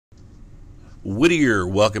Whittier,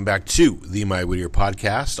 welcome back to the My Whittier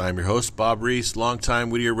podcast. I'm your host, Bob Reese,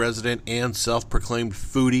 longtime Whittier resident and self-proclaimed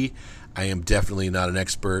foodie. I am definitely not an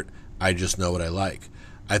expert. I just know what I like.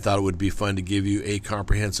 I thought it would be fun to give you a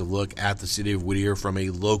comprehensive look at the city of Whittier from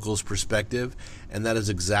a local's perspective, and that is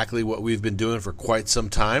exactly what we've been doing for quite some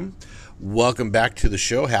time. Welcome back to the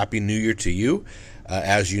show. Happy New Year to you.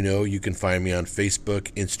 As you know, you can find me on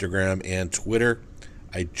Facebook, Instagram, and Twitter.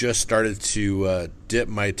 I just started to dip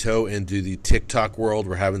my toe into the TikTok world.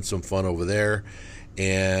 We're having some fun over there.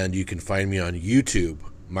 And you can find me on YouTube,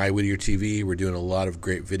 My Whittier TV. We're doing a lot of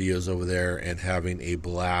great videos over there and having a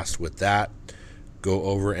blast with that. Go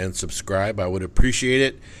over and subscribe. I would appreciate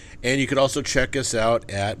it. And you can also check us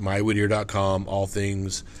out at mywhittier.com, all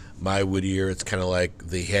things My Whittier. It's kind of like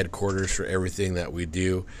the headquarters for everything that we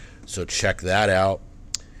do. So check that out.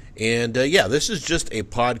 And this is just a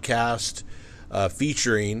podcast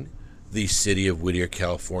featuring the city of Whittier,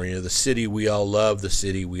 California, the city we all love, the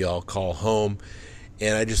city we all call home.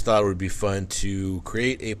 And I just thought it would be fun to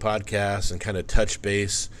create a podcast and kind of touch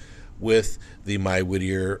base with the My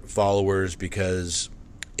Whittier followers, because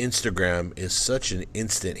Instagram is such an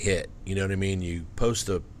instant hit. You know what I mean? You post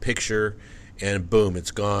a picture and boom,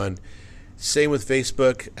 it's gone. Same with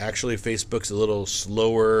Facebook. Actually, Facebook's a little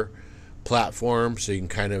slower platform, so you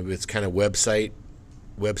can it's kind of websitey,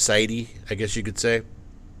 I guess you could say.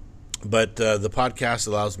 But the podcast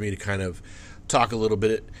allows me to kind of talk a little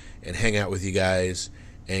bit and hang out with you guys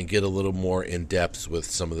and get a little more in depth with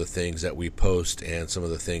some of the things that we post and some of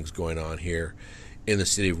the things going on here in the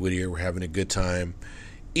city of Whittier. We're having a good time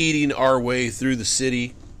eating our way through the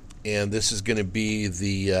city, and this is going to be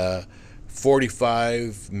the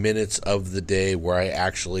 45 minutes of the day where I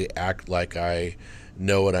actually act like I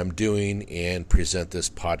know what I'm doing and present this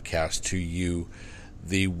podcast to you,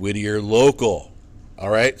 the Whittier local. All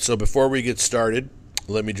right, so before we get started,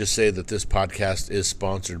 let me just say that this podcast is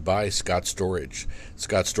sponsored by Scott Storage.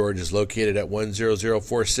 Scott Storage is located at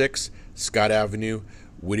 10046 Scott Avenue,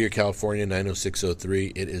 Whittier, California,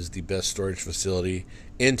 90603. It is the best storage facility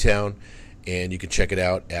in town, and you can check it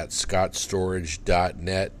out at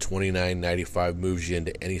scottstorage.net. $29.95 moves you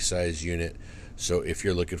into any size unit. So if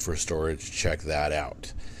you're looking for storage, check that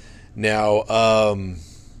out. Now,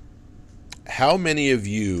 how many of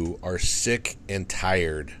you are sick and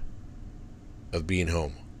tired of being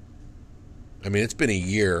home? I mean, it's been a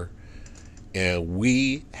year, and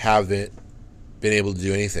we haven't been able to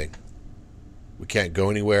do anything. We can't go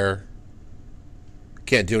anywhere.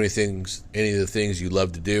 Can't do any of the things you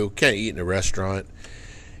love to do. Can't eat in a restaurant.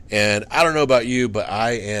 And I don't know about you, but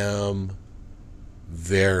I am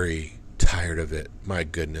very tired of it. My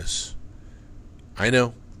goodness. I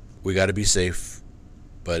know we got to be safe,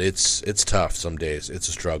 but it's tough some days. It's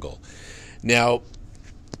a struggle. Now,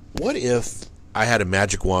 what if I had a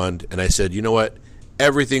magic wand and I said, you know what?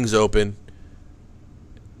 Everything's open.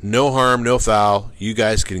 No harm, no foul. You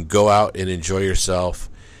guys can go out and enjoy yourself.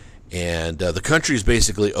 And the country is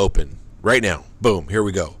basically open right now. Boom, here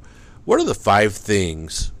we go. What are the 5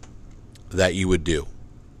 things that you would do?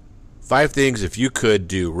 5 things if you could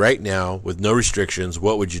do right now with no restrictions,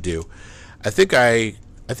 what would you do? I think I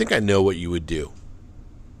know what you would do.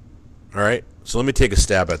 All right, so let me take a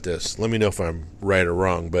stab at this. Let me know if I'm right or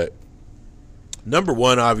wrong. But number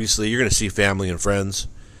 1, obviously, you're going to see family and friends.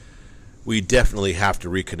 We definitely have to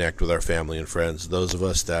reconnect with our family and friends. Those of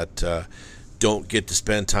us that don't get to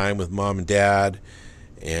spend time with mom and dad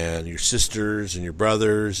and your sisters and your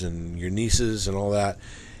brothers and your nieces and all that,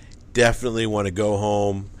 definitely want to go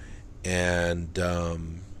home and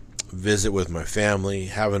visit with my family,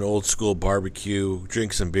 have an old school barbecue,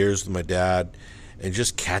 drink some beers with my dad, and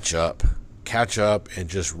just catch up and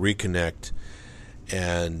just reconnect.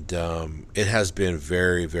 And it has been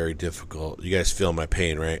very, very difficult. You guys feel my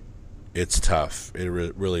pain, right? It's tough. It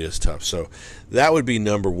really is tough. So that would be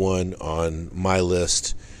number 1 on my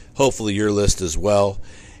list. Hopefully your list as well.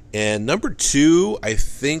 And number 2, I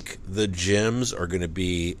think the gyms are going to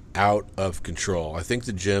be out of control. I think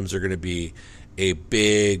the gyms are going to be a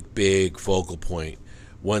big, big focal point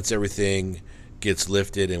once everything gets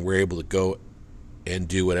lifted and we're able to go and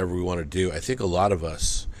do whatever we want to do. I think a lot of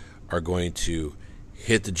us are going to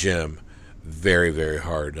hit the gym very, very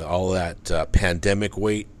hard. All that pandemic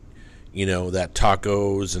weight, you know, that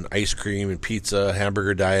tacos and ice cream and pizza,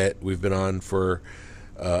 hamburger diet we've been on for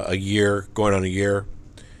a year, going on a year,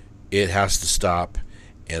 it has to stop.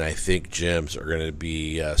 And I think gyms are going to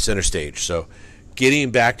be center stage. So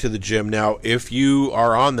getting back to the gym. Now, if you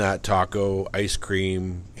are on that taco, ice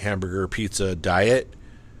cream, hamburger, pizza diet,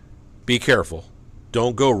 be careful.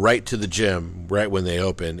 Don't go right to the gym right when they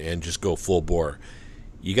open and just go full bore.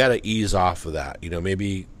 You got to ease off of that. You know,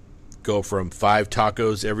 maybe go from 5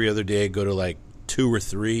 tacos every other day, go to like 2 or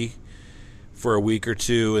 3 for a week or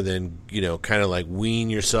two, and then, kind of like wean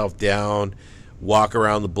yourself down, walk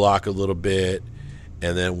around the block a little bit,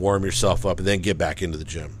 and then warm yourself up, and then get back into the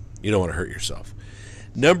gym. You don't want to hurt yourself.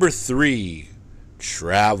 Number 3,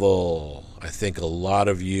 travel. I think a lot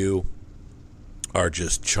of you are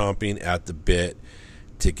just chomping at the bit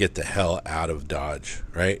to get the hell out of Dodge,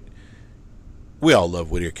 right? We all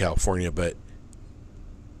love Whittier, California, but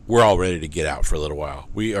we're all ready to get out for a little while.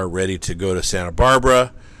 We are ready to go to Santa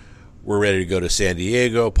Barbara. We're ready to go to San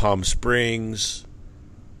Diego, Palm Springs,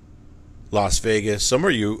 Las Vegas. Some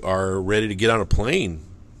of you are ready to get on a plane.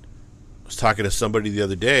 I was talking to somebody the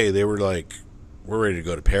other day. They were like, we're ready to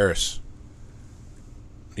go to Paris,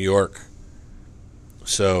 New York.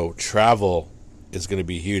 So travel is going to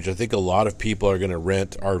be huge. I think a lot of people are going to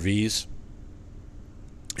rent RVs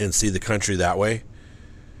and see the country that way.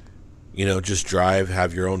 Just drive,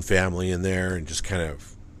 have your own family in there, and just kind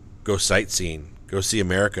of go sightseeing, go see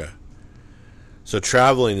America. So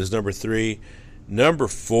traveling is number 3. Number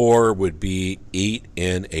 4 would be eat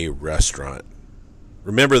in a restaurant.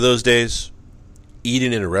 Remember those days?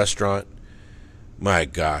 Eating in a restaurant? My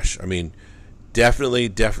gosh. I mean, definitely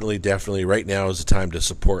right now is the time to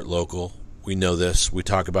support local. We know this. We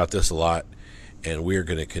talk about this a lot, and we're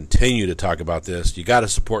going to continue to talk about this. You got to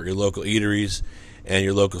support your local eateries and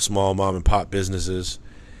your local small mom and pop businesses,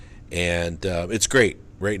 and it's great.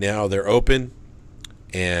 Right now they're open,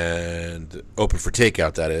 and open for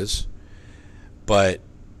takeout, that is. But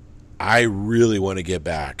I really want to get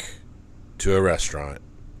back to a restaurant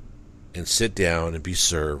and sit down and be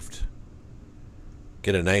served.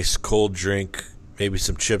 Get a nice cold drink, maybe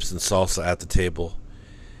some chips and salsa at the table.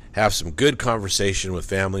 Have some good conversation with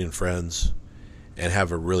family and friends, and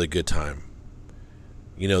have a really good time.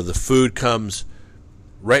 The food comes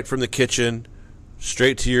right from the kitchen,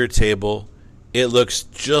 straight to your table. It looks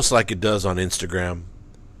just like it does on Instagram,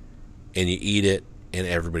 and you eat it, and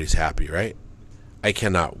everybody's happy, right? I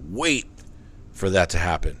cannot wait for that to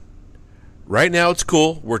happen. Right now, it's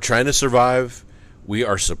cool. We're trying to survive. We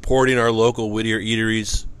are supporting our local Whittier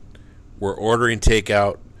eateries. We're ordering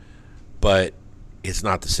takeout, but it's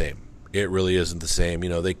not the same. It really isn't the same.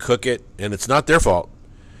 They cook it, and it's not their fault,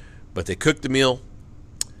 but they cook the meal.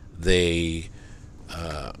 They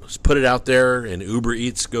put it out there, and Uber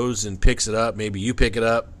Eats goes and picks it up. Maybe you pick it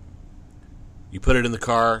up. You put it in the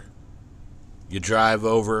car. You drive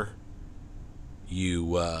over.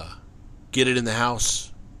 You get it in the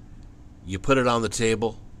house. You put it on the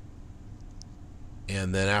table.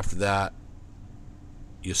 And then after that,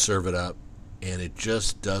 you serve it up. And it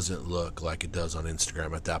just doesn't look like it does on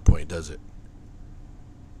Instagram at that point, does it?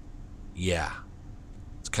 Yeah.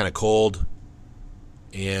 It's kind of cold.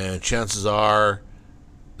 And chances are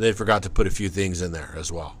they forgot to put a few things in there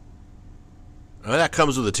as well. Now, that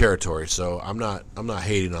comes with the territory, so I'm not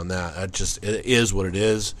hating on that. It is what it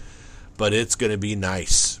is. But it's going to be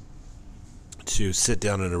nice to sit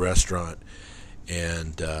down in a restaurant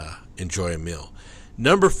and enjoy a meal.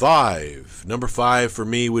 Number 5 for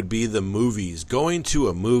me would be the movies. Going to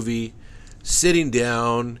a movie, sitting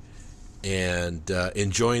down, and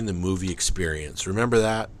enjoying the movie experience. Remember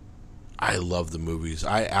that? I love the movies.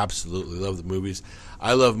 I absolutely love the movies.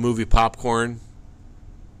 I love movie popcorn,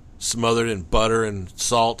 smothered in butter and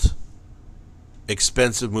salt.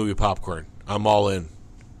 Expensive movie popcorn. I'm all in.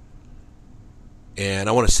 And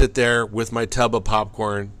I want to sit there with my tub of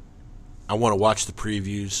popcorn. I want to watch the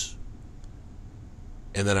previews.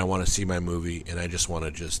 And then I want to see my movie. And I just want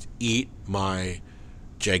to just eat my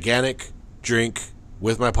gigantic drink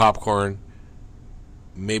with my popcorn.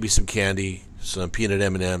 Maybe some candy, some peanut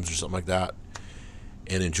M&Ms or something like that.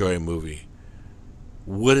 And enjoy a movie.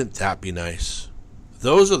 Wouldn't that be nice?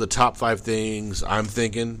 Those are the top 5 things I'm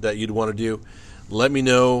thinking that you'd want to do. Let me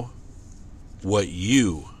know what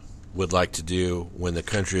you would like to do when the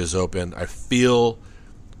country is open. I feel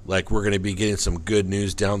like we're going to be getting some good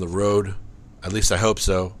news down the road. At least I hope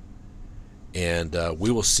so. And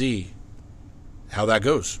we will see how that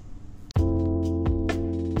goes.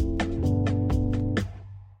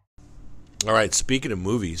 All right, speaking of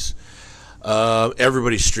movies,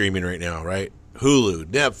 everybody's streaming right now, right? Hulu,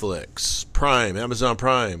 Netflix, Prime, Amazon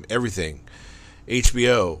Prime, everything.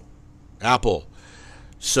 HBO, Apple.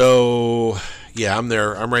 So, yeah, I'm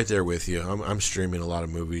there. I'm right there with you. I'm streaming a lot of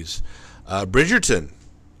movies. Bridgerton.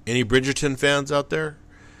 Any Bridgerton fans out there?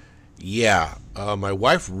 Yeah. My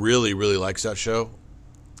wife really, really likes that show.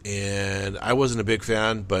 And I wasn't a big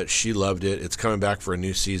fan, but she loved it. It's coming back for a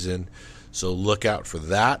new season. So look out for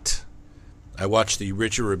that. I watched the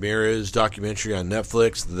Richard Ramirez documentary on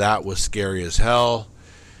Netflix. That was scary as hell.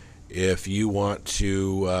 If you want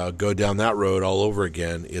to go down that road all over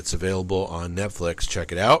again, it's available on Netflix.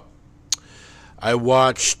 Check it out. I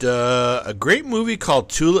watched a great movie called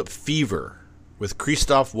Tulip Fever with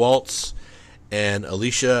Christoph Waltz and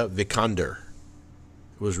Alicia Vikander.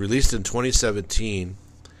 It was released in 2017,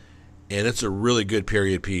 and it's a really good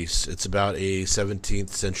period piece. It's about a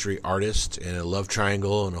 17th century artist and a love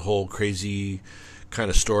triangle and a whole crazy kind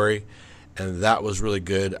of story, and that was really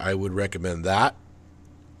good. I would recommend that.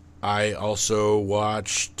 I also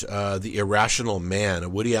watched The Irrational Man, a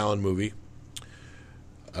Woody Allen movie,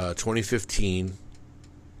 2015,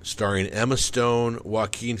 starring Emma Stone,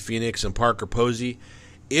 Joaquin Phoenix, and Parker Posey.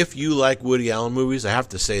 If you like Woody Allen movies, I have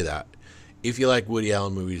to say that. If you like Woody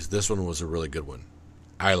Allen movies, this one was a really good one.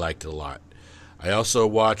 I liked it a lot. I also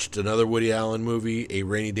watched another Woody Allen movie, A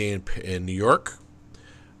Rainy Day in New York,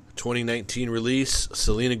 2019 release.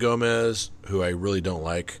 Selena Gomez, who I really don't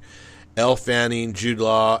like, Elle Fanning, Jude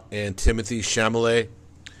Law, and Timothée Chalamet.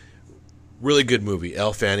 Really good movie.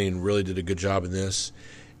 Elle Fanning really did a good job in this,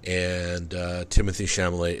 and Timothée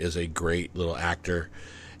Chalamet is a great little actor,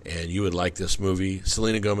 and you would like this movie.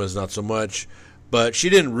 Selena Gomez, not so much, but she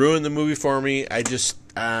didn't ruin the movie for me.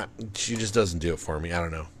 She just doesn't do it for me. I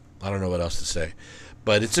don't know what else to say,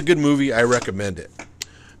 but it's a good movie. I recommend it.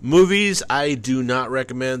 Movies I do not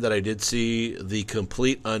recommend that I did see: The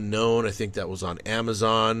Complete Unknown. I think that was on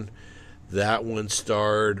Amazon. That one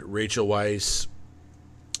starred Rachel Weisz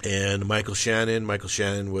and Michael Shannon. Michael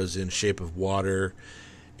Shannon was in Shape of Water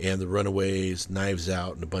and The Runaways, Knives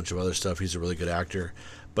Out, and a bunch of other stuff. He's a really good actor.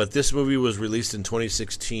 But this movie was released in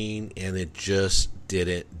 2016, and it just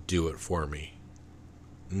didn't do it for me.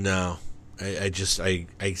 No. I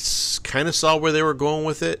kind of saw where they were going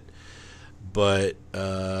with it, but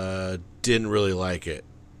didn't really like it.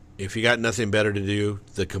 If you got nothing better to do,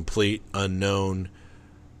 The Complete Unknown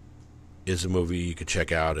is a movie you could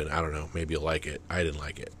check out, and I don't know, maybe you'll like it. I didn't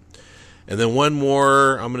like it. And then one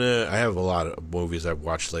more, I have a lot of movies I've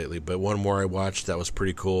watched lately, but one more I watched that was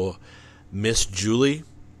pretty cool, Miss Julie.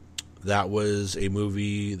 That was a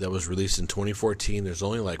movie that was released in 2014. There's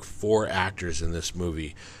only like 4 actors in this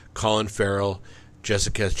movie: Colin Farrell,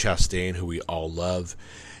 Jessica Chastain, who we all love,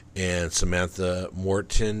 and Samantha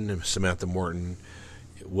Morton. Samantha Morton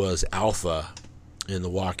was Alpha in The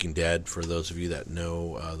Walking Dead, for those of you that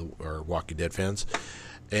know are Walking Dead fans.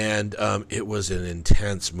 And it was an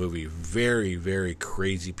intense movie, very, very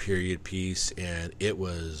crazy period piece, and it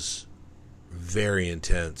was very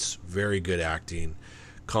intense, very good acting.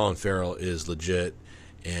 Colin Farrell is legit,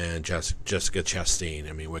 and Jessica Chastain,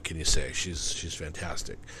 I mean, what can you say? She's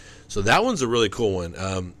fantastic. So that one's a really cool one.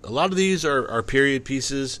 A lot of these are period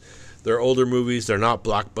pieces. They're older movies. They're not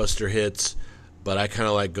blockbuster hits, but I kind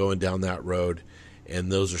of like going down that road. And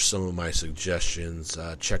those are some of my suggestions.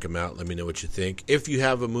 Check them out. Let me know what you think. If you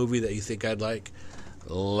have a movie that you think I'd like,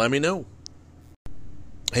 let me know.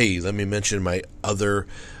 Hey, let me mention my other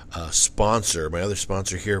sponsor. My other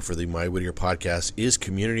sponsor here for the My Whittier podcast is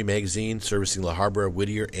Community Magazine, servicing La Habra,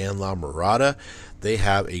 Whittier, and La Mirada. They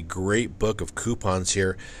have a great book of coupons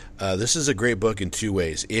here. This is a great book in 2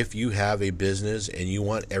 ways. If you have a business and you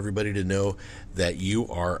want everybody to know that you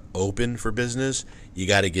are open for business, you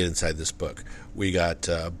got to get inside this book. We got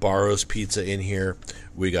Barro's Pizza in here.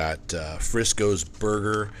 We got Frisco's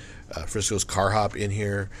Burger, Frisco's Car Hop in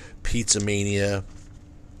here, Pizza Mania,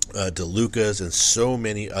 DeLuca's, and so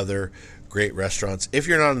many other great restaurants. If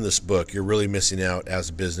you're not in this book, you're really missing out as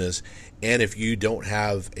a business. And if you don't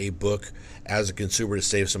have a book as a consumer to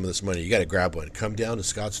save some of this money, you got to grab one. Come down to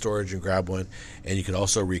Scott Storage and grab one. And you can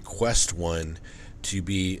also request one to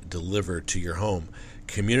be delivered to your home.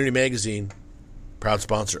 Community Magazine, proud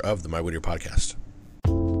sponsor of the My Whittier podcast.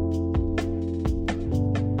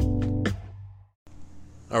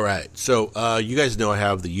 All right, so you guys know I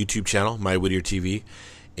have the YouTube channel, My Whittier TV,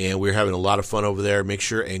 and we're having a lot of fun over there. Make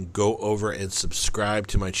sure and go over and subscribe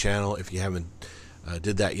to my channel if you haven't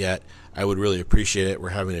did that yet. I would really appreciate it. We're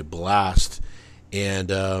having a blast, and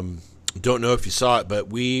don't know if you saw it, but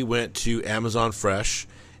we went to Amazon Fresh.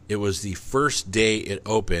 It was the first day it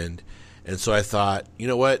opened, and so I thought, you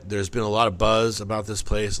know what? There's been a lot of buzz about this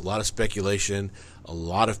place, a lot of speculation, a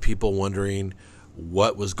lot of people wondering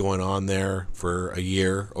what was going on there for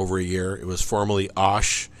over a year. It was formerly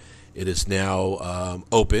Osh. It is now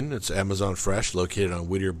open. It's Amazon Fresh, located on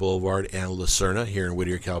Whittier Boulevard and Lucerna here in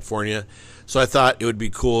Whittier, California. So I thought it would be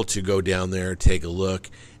cool to go down there, take a look,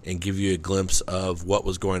 and give you a glimpse of what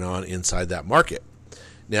was going on inside that market.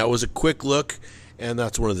 Now, it was a quick look, and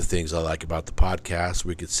that's one of the things I like about the podcast.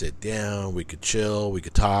 We could sit down, we could chill, we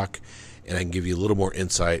could talk, and I can give you a little more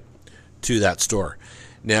insight to that store.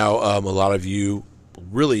 Now, a lot of you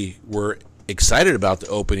really were excited about the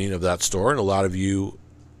opening of that store, and a lot of you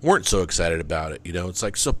weren't so excited about it. It's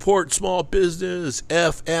like support small business,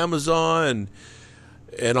 F Amazon,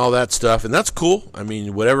 and all that stuff, and that's cool. I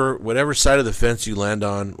mean, whatever side of the fence you land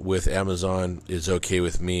on with Amazon is okay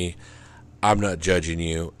with me. I'm not judging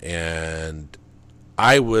you, and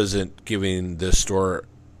I wasn't giving this store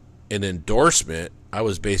an endorsement. I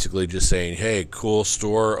was basically just saying, hey, cool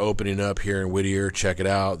store opening up here in Whittier. Check it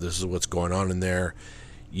out. This is what's going on in there.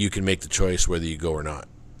 You can make the choice whether you go or not.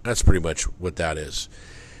 That's pretty much what that is.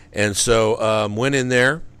 And so went in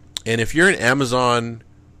there, and if you're an Amazon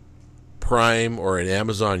Prime or an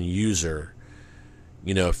Amazon user,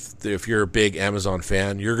 if you're a big Amazon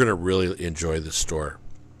fan, you're going to really enjoy this store.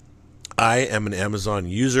 I am an Amazon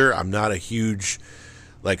user. I'm not a huge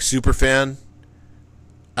super fan.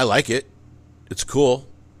 I like it. It's cool.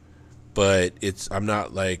 But I'm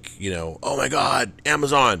not oh my God,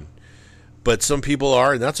 Amazon. But some people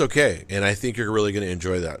are, and that's okay. And I think you're really going to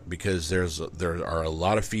enjoy that because there are a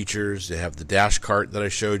lot of features. They have the dash cart that I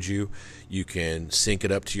showed you. You can sync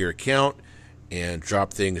it up to your account and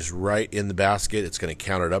drop things right in the basket. It's going to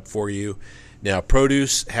count it up for you. Now,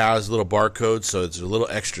 produce has little barcodes, so it's a little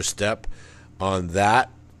extra step on that.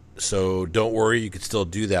 So don't worry, you can still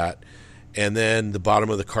do that. And then the bottom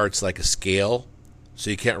of the cart's like a scale, so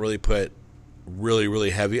you can't really put really,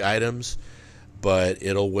 really heavy items, but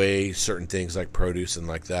it'll weigh certain things like produce and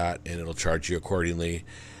like that, and it'll charge you accordingly.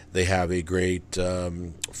 They have a great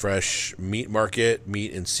fresh meat market,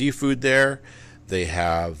 meat and seafood there. They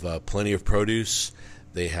have plenty of produce.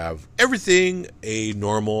 They have everything a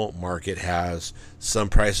normal market has. Some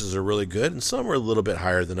prices are really good, and some are a little bit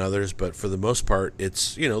higher than others, but for the most part,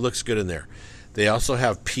 it's looks good in there. They also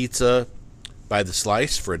have pizza by the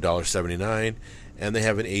slice for $1.79. And they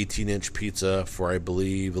have an 18-inch pizza for, I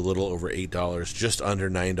believe, a little over $8, just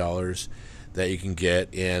under $9 that you can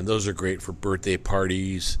get. And those are great for birthday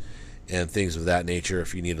parties and things of that nature.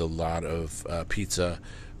 If you need a lot of pizza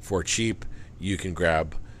for cheap, you can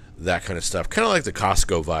grab that kind of stuff. Kind of like the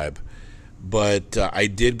Costco vibe. But I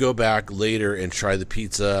did go back later and try the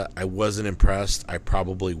pizza. I wasn't impressed. I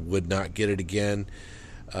probably would not get it again.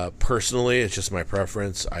 Personally, it's just my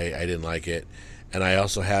preference. I didn't like it. And I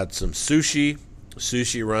also had some sushi.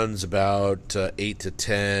 Sushi runs about $8 to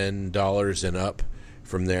 $10 and up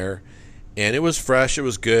from there. And it was fresh. It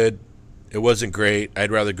was good. It wasn't great.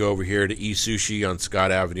 I'd rather go over here to E-Sushi on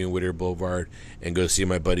Scott Avenue, Whittier Boulevard, and go see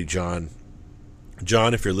my buddy John.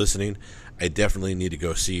 John, if you're listening, I definitely need to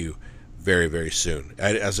go see you very, very soon.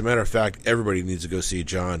 As a matter of fact, everybody needs to go see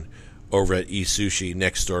John over at E-Sushi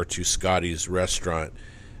next door to Scotty's restaurant.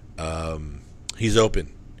 He's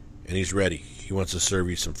open, and he's ready. He wants to serve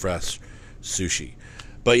you some fresh sushi.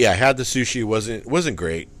 But yeah, I had the sushi. Wasn't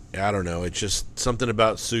great. I don't know. It's just something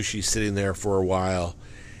about sushi sitting there for a while.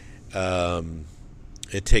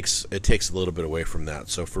 It takes a little bit away from that.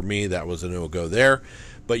 So for me, that was a no-go there.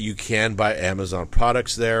 But you can buy Amazon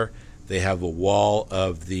products there. They have a wall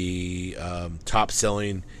of the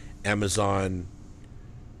top-selling Amazon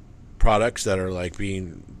products that are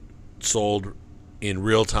being sold in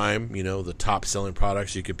real time. The top-selling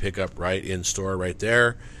products you can pick up right in store, right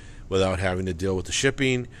there, without having to deal with the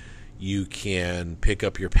shipping. You can pick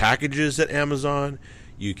up your packages at Amazon.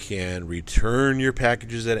 You can return your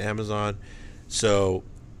packages at Amazon. So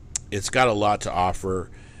it's got a lot to offer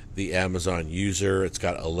the Amazon user. It's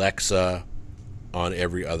got Alexa on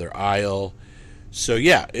every other aisle. So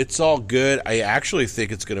yeah, it's all good. I actually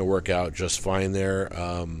think it's going to work out just fine there.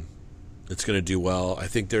 It's going to do well. I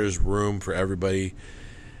think there's room for everybody.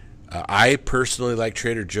 I personally like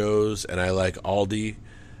Trader Joe's and I like Aldi.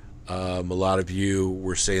 A lot of you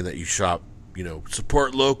were saying that you shop,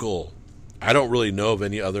 support local. I don't really know of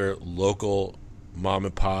any other local mom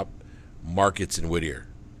and pop markets in Whittier.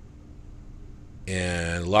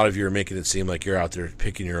 And a lot of you are making it seem like you're out there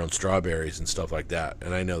picking your own strawberries and stuff like that.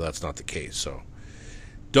 And I know that's not the case, so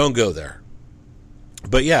don't go there.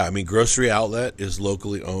 But yeah, Grocery Outlet is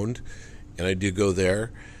locally owned, and I do go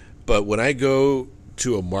there. But when I go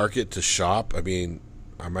to a market to shop,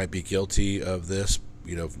 I might be guilty of this,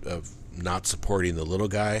 of not supporting the little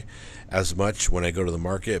guy as much when I go to the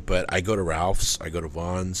market. But I go to Ralph's, I go to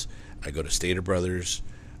Vaughn's, I go to Stater Brothers,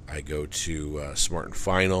 I go to Smart and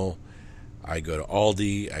Final, I go to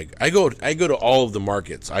Aldi. I go to all of the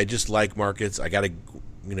markets. I just like markets. I gotta,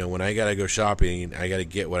 when I gotta go shopping, I gotta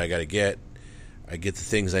get what I gotta get. I get the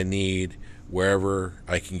things I need wherever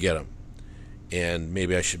I can get them. And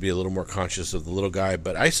maybe I should be a little more conscious of the little guy,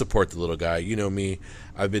 but I support the little guy. You know me.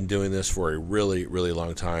 I've been doing this for a really, really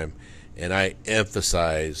long time, and I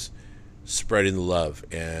emphasize spreading the love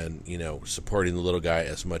and, supporting the little guy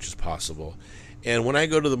as much as possible. And when I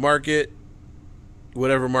go to the market,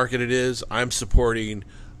 whatever market it is, I'm supporting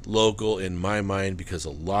local in my mind because a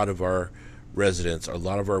lot of our residents, a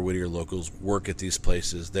lot of our Whittier locals work at these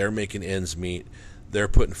places. They're making ends meet. They're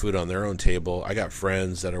putting food on their own table. I got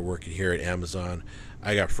friends that are working here at Amazon.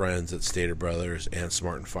 I got friends at Stater Brothers and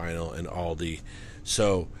Smart and Final and Aldi.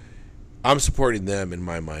 So I'm supporting them in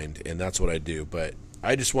my mind, and that's what I do. But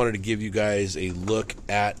I just wanted to give you guys a look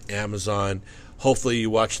at Amazon. Hopefully you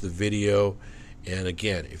watched the video. And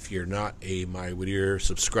again, if you're not a My Whittier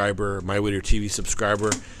subscriber, My Whittier TV subscriber,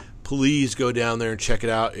 please go down there and check it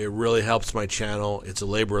out. It really helps my channel. It's a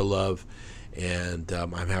labor of love, and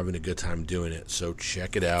I'm having a good time doing it. So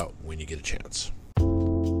check it out when you get a chance.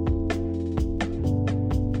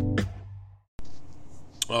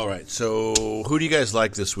 All right, so who do you guys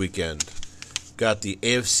like this weekend? Got the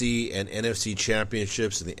AFC and NFC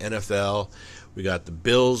championships in the NFL. We got the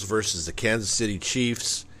Bills versus the Kansas City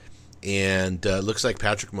Chiefs. And it looks like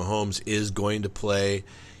Patrick Mahomes is going to play.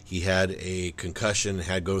 He had a concussion,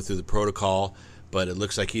 had to go through the protocol, but it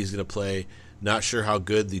looks like he's going to play. Not sure how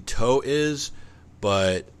good the toe is,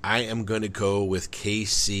 but I am going to go with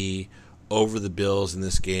KC over the Bills in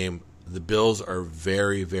this game. The Bills are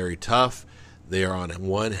very, very tough. They are on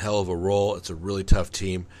one hell of a roll. It's a really tough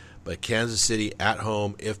team. But Kansas City at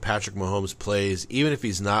home, if Patrick Mahomes plays, even if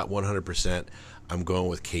he's not 100%, I'm going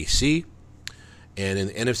with KC. And in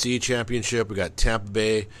the NFC Championship, we got Tampa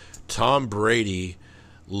Bay, Tom Brady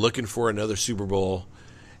looking for another Super Bowl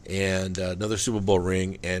and another Super Bowl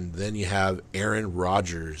ring. And then you have Aaron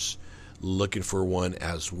Rodgers looking for one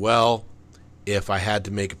as well. If I had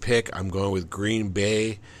to make a pick, I'm going with Green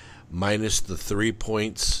Bay minus the 3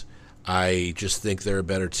 points. I just think they're a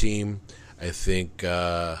better team. I think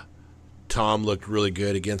Tom looked really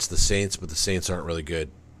good against the Saints, but the Saints aren't really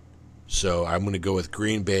good. So I'm going to go with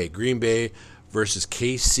Green Bay. Green Bay versus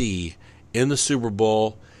KC in the Super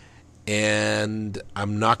Bowl, and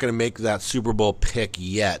I'm not going to make that Super Bowl pick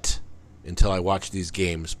yet until I watch these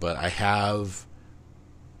games, but I have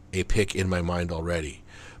a pick in my mind already.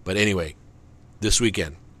 But anyway, this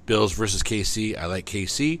weekend, Bills versus KC, I like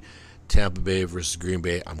KC. Tampa Bay versus Green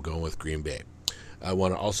Bay, I'm going with Green Bay. I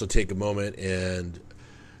want to also take a moment and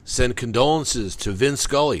send condolences to Vin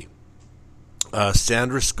Scully.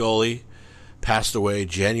 Sandra Scully passed away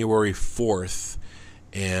January 4th,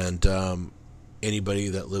 and anybody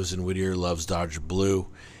that lives in Whittier loves Dodger Blue,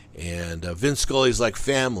 and Vince Scully's like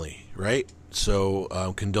family, right?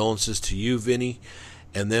 So condolences to you, Vinny.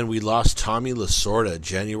 And then we lost Tommy Lasorda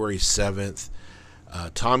January 7th.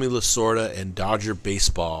 Tommy Lasorda and Dodger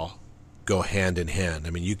baseball go hand in hand.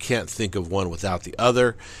 I mean, you can't think of one without the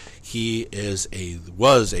other. He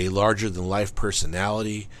was a larger-than-life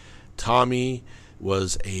personality. Tommy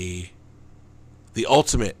was the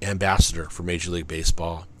ultimate ambassador for Major League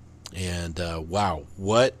Baseball. And wow,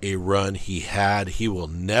 what a run he had. He will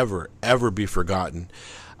never, ever be forgotten.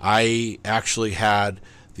 I actually had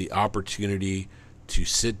the opportunity to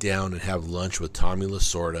sit down and have lunch with Tommy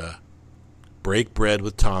Lasorda, break bread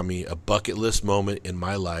with Tommy, a bucket list moment in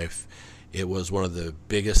my life. It was one of the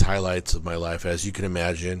biggest highlights of my life, as you can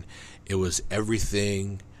imagine. It was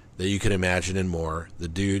everything that you can imagine and more. The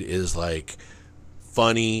dude is like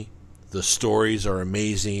funny. The stories are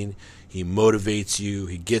amazing. He motivates you.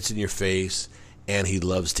 He gets in your face, and he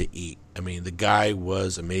loves to eat. I mean, the guy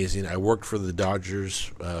was amazing. I worked for the Dodgers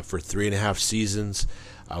for 3.5 seasons.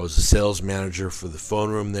 I was a sales manager for the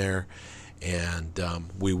phone room there, and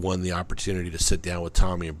we won the opportunity to sit down with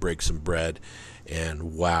Tommy and break some bread.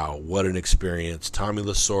 And wow, what an experience. Tommy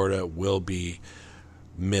Lasorda will be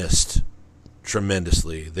missed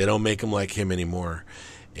tremendously. They don't make him like him anymore.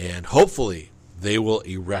 And hopefully they will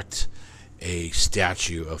erect a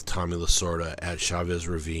statue of Tommy Lasorda at Chavez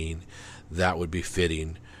Ravine. That would be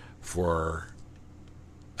fitting for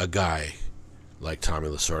a guy like Tommy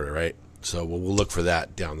Lasorda, right? So we'll look for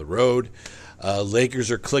that down the road.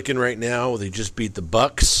 Lakers are clicking right now. They just beat the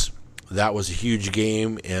Bucks. That was a huge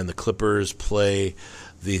game, and the Clippers play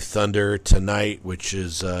the Thunder tonight, which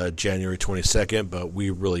is January 22nd, but we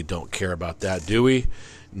really don't care about that, do we?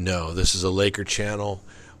 No, this is a Laker channel.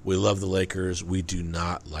 We love the Lakers. We do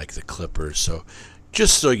not like the Clippers. So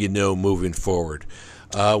just so you know, moving forward,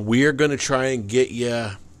 we are going to try and get you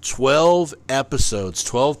 12 episodes,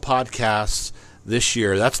 12 podcasts this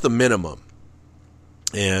year. That's the minimum.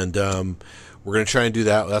 And we're going to try and do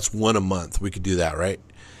that. That's one a month. We could do that, right?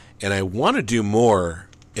 And I want to do more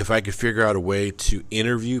if I could figure out a way to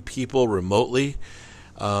interview people remotely.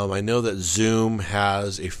 I know that Zoom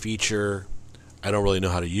has a feature. I don't really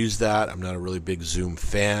know how to use that. I'm not a really big Zoom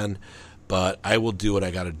fan, but I will do what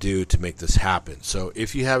I got to do to make this happen. So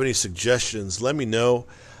if you have any suggestions, let me know.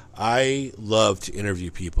 I love to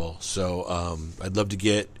interview people. So I'd love to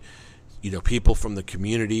get people from the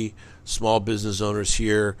community, small business owners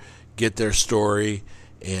here, get their story,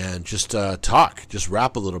 and just talk, just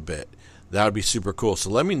rap a little bit. That would be super cool. So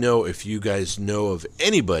let me know if you guys know of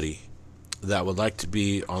anybody that would like to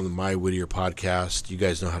be on the My Whittier podcast. You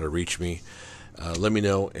guys know how to reach me. Let me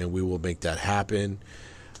know, and we will make that happen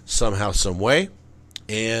somehow, some way.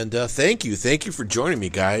 And thank you for joining me,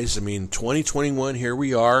 guys. I mean, 2021, here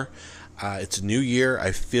we are. It's a new year.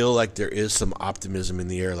 I feel like there is some optimism in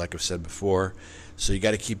the air, like I've said before. So you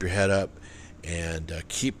got to keep your head up and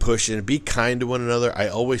keep pushing. Be kind to one another. I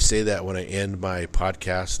always say that when I end my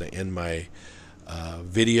podcast and I end my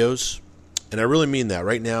videos. And I really mean that.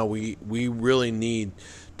 Right now, we really need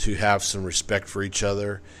to have some respect for each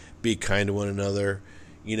other. Be kind to one another.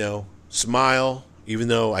 Smile. Even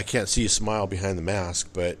though I can't see you smile behind the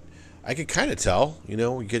mask, but I can kind of tell.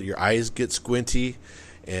 You get your eyes get squinty,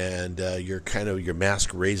 and your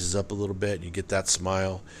mask raises up a little bit, and you get that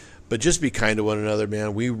smile. But just be kind to one another,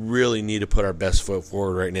 man. We really need to put our best foot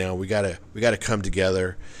forward right now. We gotta come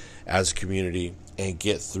together as a community and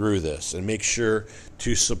get through this, and make sure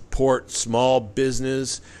to support small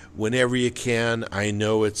business whenever you can. I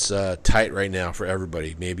know it's tight right now for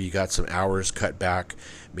everybody. Maybe you got some hours cut back.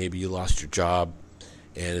 Maybe you lost your job,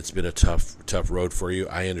 and it's been a tough road for you.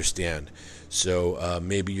 I understand. So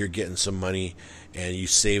maybe you're getting some money, and you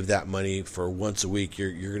save that money for once a week.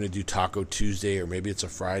 You're going to do Taco Tuesday, or maybe it's a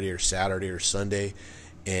Friday or Saturday or Sunday,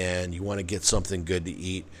 and you want to get something good to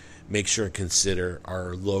eat. Make sure and consider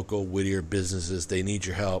our local Whittier businesses. They need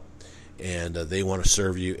your help, and they want to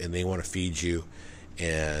serve you, and they want to feed you,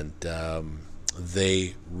 and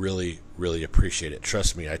they really, really appreciate it.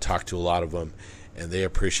 Trust me, I talk to a lot of them, and they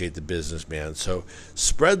appreciate the business, man. So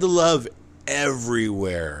spread the love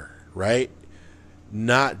everywhere, right?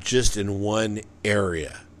 Not just in one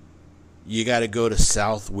area. You got to go to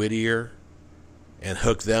South Whittier and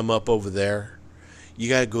hook them up over there. You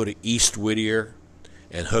got to go to East Whittier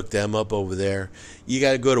and hook them up over there. You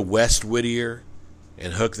got to go to West Whittier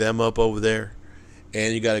and hook them up over there.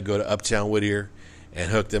 And you got to go to Uptown Whittier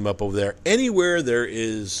and hook them up over there. Anywhere there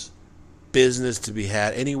is business to be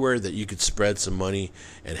had, anywhere that you could spread some money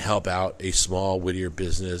and help out a small Whittier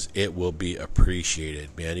business, it will be appreciated,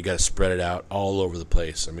 man. You got to spread it out all over the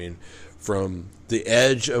place. I mean, from the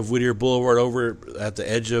edge of Whittier Boulevard over at the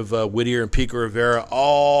edge of Whittier and Pico Rivera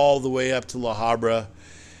all the way up to La Habra.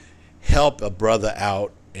 Help a brother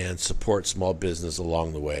out and support small business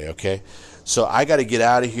along the way, okay? So I got to get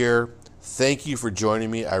out of here. Thank you for joining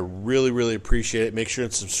me. I really, really appreciate it. Make sure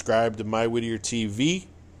and subscribe to My Whittier TV.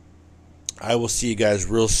 I will see you guys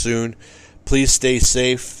real soon. Please stay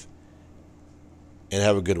safe and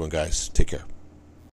have a good one, guys. Take care.